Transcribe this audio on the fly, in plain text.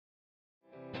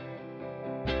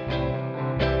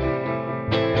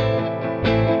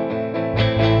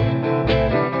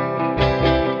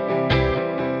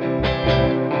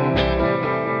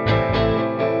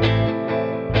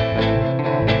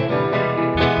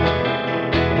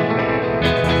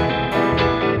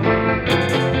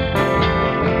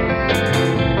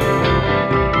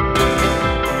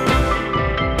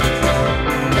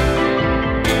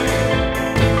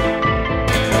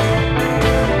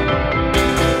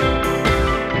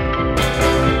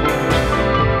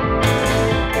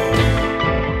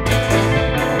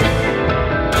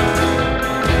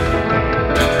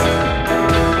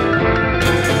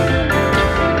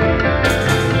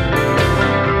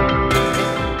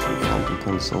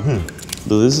pen, so.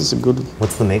 But this is a good.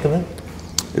 What's the make of it?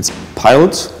 It's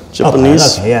Pilot,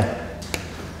 Japanese. Oh, okay, yeah.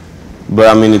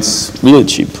 But I mean, it's really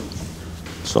cheap.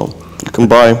 So you can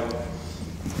buy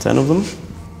 10 of them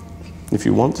if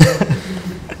you want.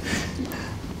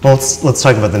 Well, let's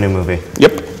talk about the new movie.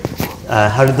 Yep.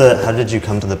 How did you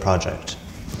come to the project?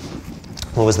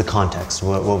 What was the context?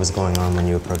 What was going on when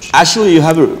you approached it? Actually, you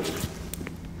have a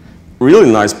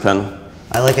really nice pen.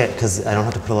 I like it because I don't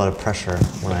have to put a lot of pressure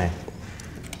when I...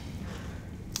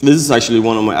 This is actually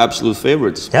one of my absolute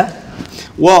favorites. Yeah?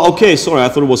 Well, okay, sorry, I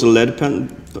thought it was a lead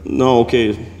pen. No,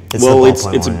 okay. It's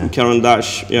It's a Caran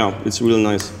d'Ache. Yeah, it's really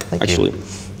nice, Thank actually. you.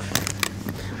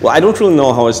 Well, I don't really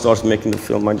know how I started making the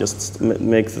film. I just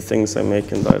make the things I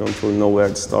make, and I don't really know where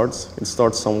it starts. It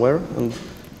starts somewhere and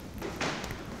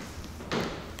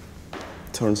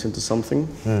turns into something.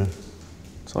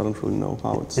 So I don't really know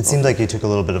how it started. It seemed like you took a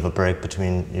little bit of a break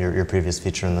between your previous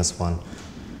feature and this one.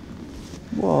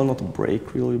 Well, not a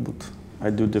break really, but I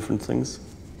do different things.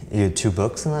 You had 2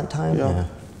 books in that time? Yeah.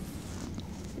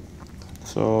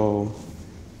 So,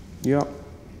 yeah.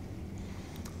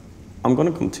 I'm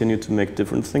gonna continue to make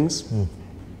different things.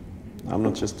 I'm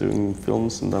not just doing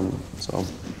films and then, so.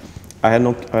 I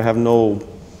have no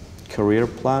career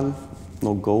plan,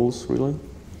 no goals really,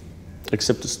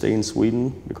 except to stay in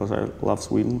Sweden because I love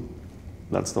Sweden.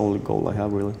 That's the only goal I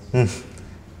have really.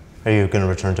 Are you going to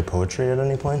return to poetry at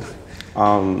any point?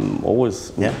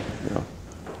 Always. Yeah? Yeah.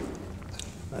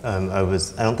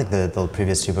 I don't think the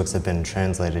previous 2 books have been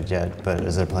translated yet, but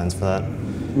is there plans for that?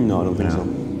 No, I don't think so.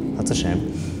 That's a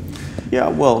shame. Yeah,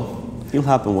 well, it'll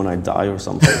happen when I die or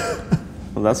something.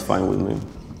 Well, that's fine with me.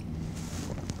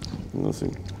 We'll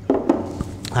see.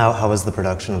 How was the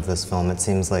production of this film? It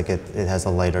seems like it has a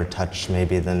lighter touch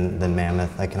maybe than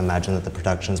Mammoth. I can imagine that the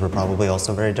productions were probably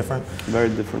also very different. Very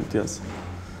different, yes.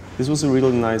 This was a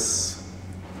really nice,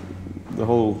 the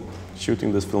whole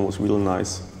shooting this film was really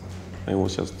nice. It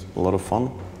was just a lot of fun.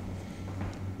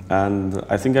 And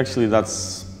I think actually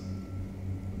that's,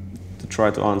 to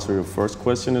try to answer your first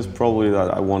question, is probably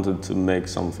that I wanted to make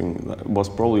something, that was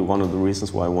probably one of the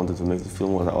reasons why I wanted to make the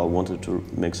film, was that I wanted to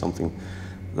make something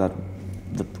that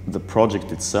the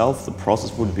project itself, the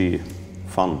process would be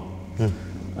fun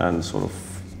and sort of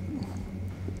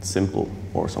simple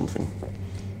or something,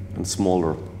 and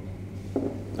smaller.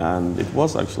 And it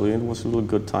was a really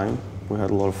good time. We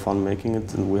had a lot of fun making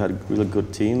it, and we had a really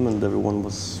good team, and everyone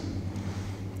was,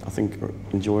 I think,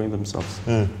 enjoying themselves.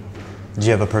 Did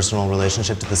you have a personal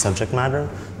relationship to the subject matter?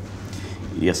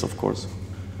 Yes, of course.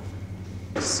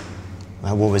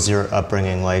 What was your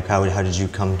upbringing like? How did you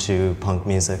come to punk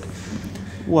music?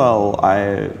 Well,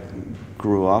 I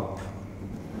grew up,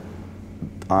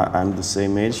 I'm the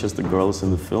same age as the girls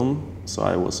in the film, so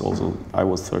I was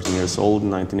 13 years old in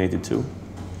 1982,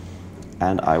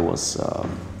 and I've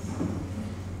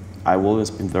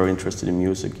always been very interested in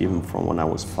music, even from when I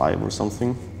was 5 or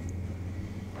something.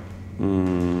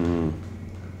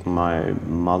 My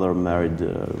mother married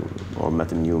or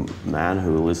met a new man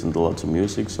who listened a lot to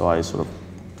music, so I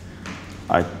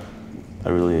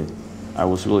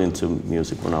was really into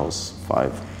music when I was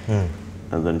 5,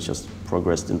 and then it just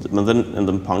progressed into. And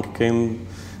then punk came.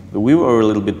 We were a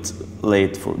little bit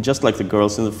late for, just like the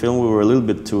girls in the film. We were a little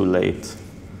bit too late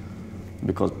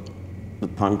because the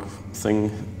punk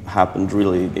thing happened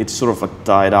really. It sort of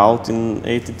died out in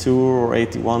 '82 or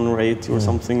 '81 or '80 or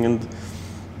something, and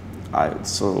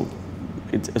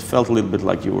it felt a little bit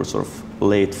like you were sort of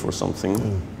late for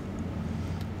something.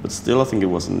 But still, I think it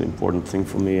was an important thing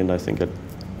for me, and I think that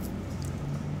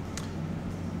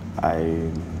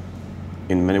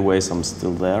in many ways, I'm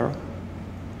still there,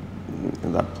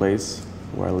 in that place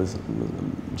where I listen.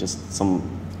 Just some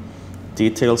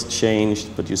details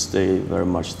changed, but you stay very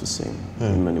much the same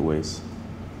in many ways.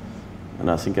 And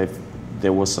I think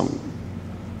there was some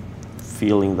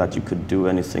feeling that you could do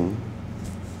anything,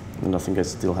 and I think I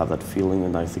still have that feeling,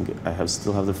 and I think I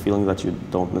still have the feeling that you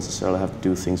don't necessarily have to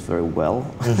do things very well.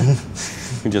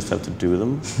 You just have to do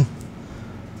them,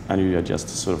 and you just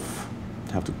sort of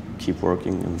have to keep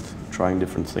working and trying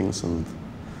different things, and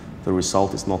the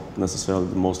result is not necessarily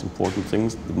the most important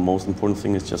things. The most important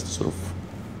thing is just to sort of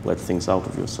let things out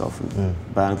of yourself and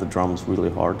bang the drums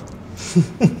really hard.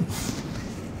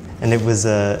 And it was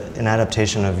an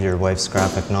adaptation of your wife's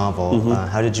graphic novel.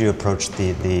 How did you approach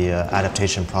the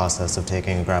adaptation process of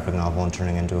taking a graphic novel and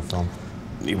turning it into a film?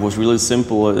 It was really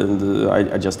simple, and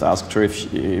I just asked her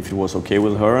if it was okay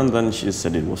with her, and then she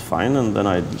said it was fine, and then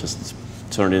I just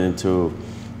turned it into.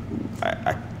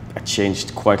 I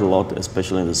changed quite a lot,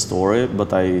 especially in the story,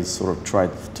 but I sort of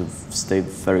tried to stay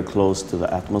very close to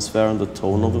the atmosphere and the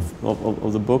tone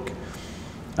of the book.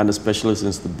 and especially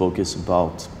since the book is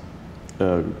about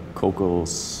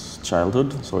Coco's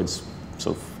childhood, so it's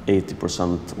sort of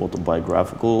 80%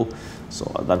 autobiographical. So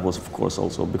that was, of course,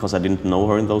 also because I didn't know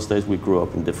her in those days. We grew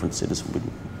up in different cities,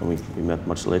 and we met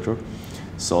much later.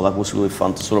 So that was really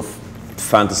fun to sort of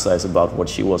fantasize about what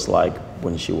she was like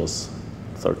when she was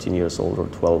 13 years old or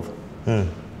 12,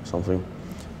 something.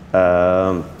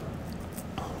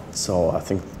 So I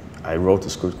think I wrote the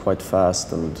script quite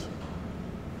fast, and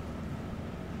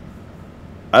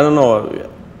I don't know.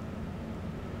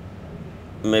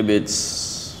 Maybe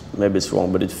it's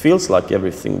wrong, but it feels like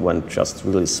everything went just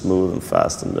really smooth and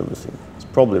fast, and everything. It's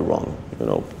probably wrong, you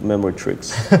know, memory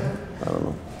tricks. I don't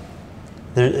know.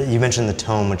 You mentioned the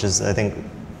tone, which is, I think,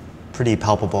 pretty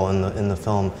palpable in the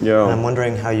film. Yeah. And I'm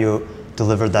wondering how you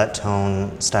delivered that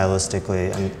tone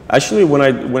stylistically. Actually, when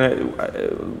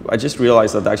I just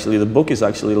realized that actually the book is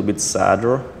actually a little bit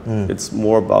sadder. It's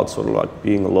more about sort of like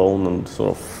being alone, and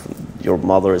sort of your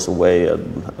mother is away at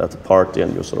a party,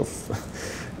 and you're sort of.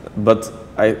 But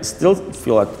I still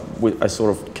feel like I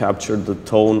sort of captured the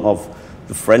tone of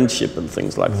the friendship and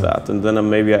things like that. And then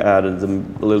maybe I added a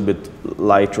little bit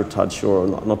lighter touch, or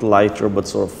not lighter, but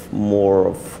sort of more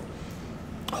of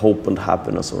hope and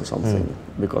happiness or something,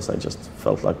 because I just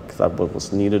felt like that what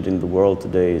was needed in the world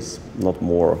today is not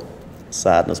more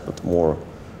sadness, but more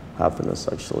happiness,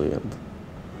 actually. And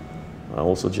I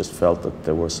also just felt that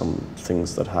there were some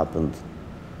things that happened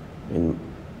in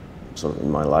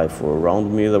my life or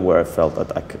around me where I felt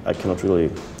that I cannot really,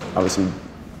 I was in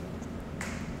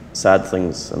sad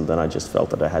things, and then I just felt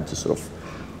that I had to sort of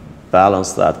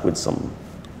balance that with some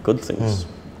good things.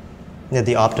 Yeah,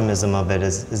 the optimism of it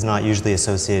is not usually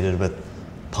associated with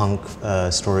punk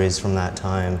stories from that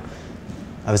time.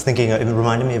 I was thinking, it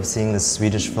reminded me of seeing this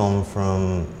Swedish film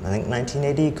from, I think,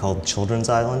 1980 called Children's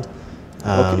Island.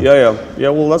 Okay, yeah,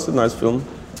 well, that's a nice film.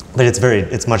 But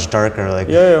it's much darker, like.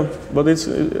 Yeah, but it's,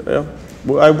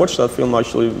 well, I watched that film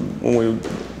actually when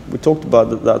we talked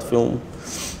about that film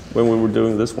when we were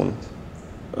doing this one.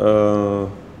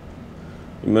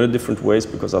 In many different ways,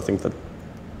 because I think that,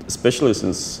 especially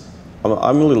since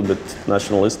I'm a little bit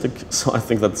nationalistic, so I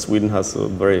think that Sweden has a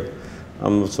very,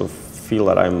 I sort of feel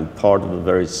that I'm part of a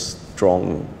very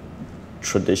strong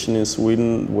tradition in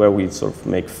Sweden, where we sort of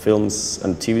make films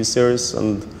and TV series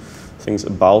and things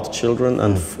about children,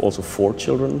 and also for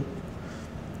children,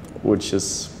 which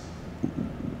is,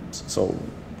 so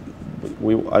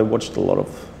I watched a lot of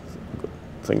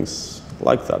things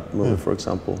like that movie, for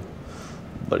example.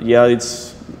 But yeah,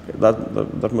 it's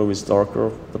that movie is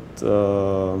darker, but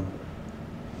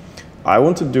I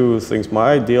want to do things.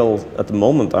 My ideal at the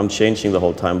moment, I'm changing the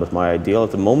whole time, but my ideal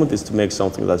at the moment is to make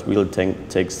something that really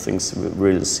takes things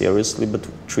really seriously, but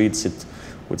treats it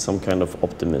with some kind of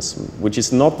optimism, which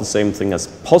is not the same thing as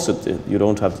positive. You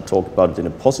don't have to talk about it in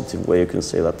a positive way. You can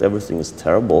say that everything is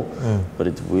terrible, but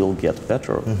it will get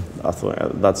better. I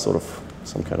thought that's sort of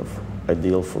some kind of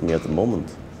ideal for me at the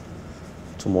moment.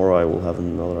 Tomorrow I will have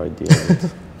another idea,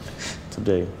 but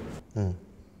today.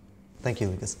 Thank you,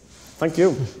 Lukas. Thank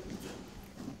you.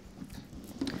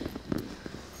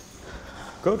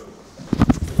 Good.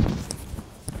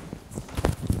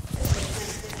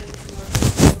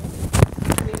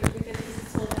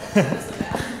 And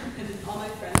all my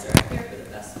friends are up here for the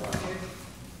festival, and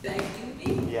they're thanking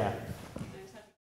me. Yeah.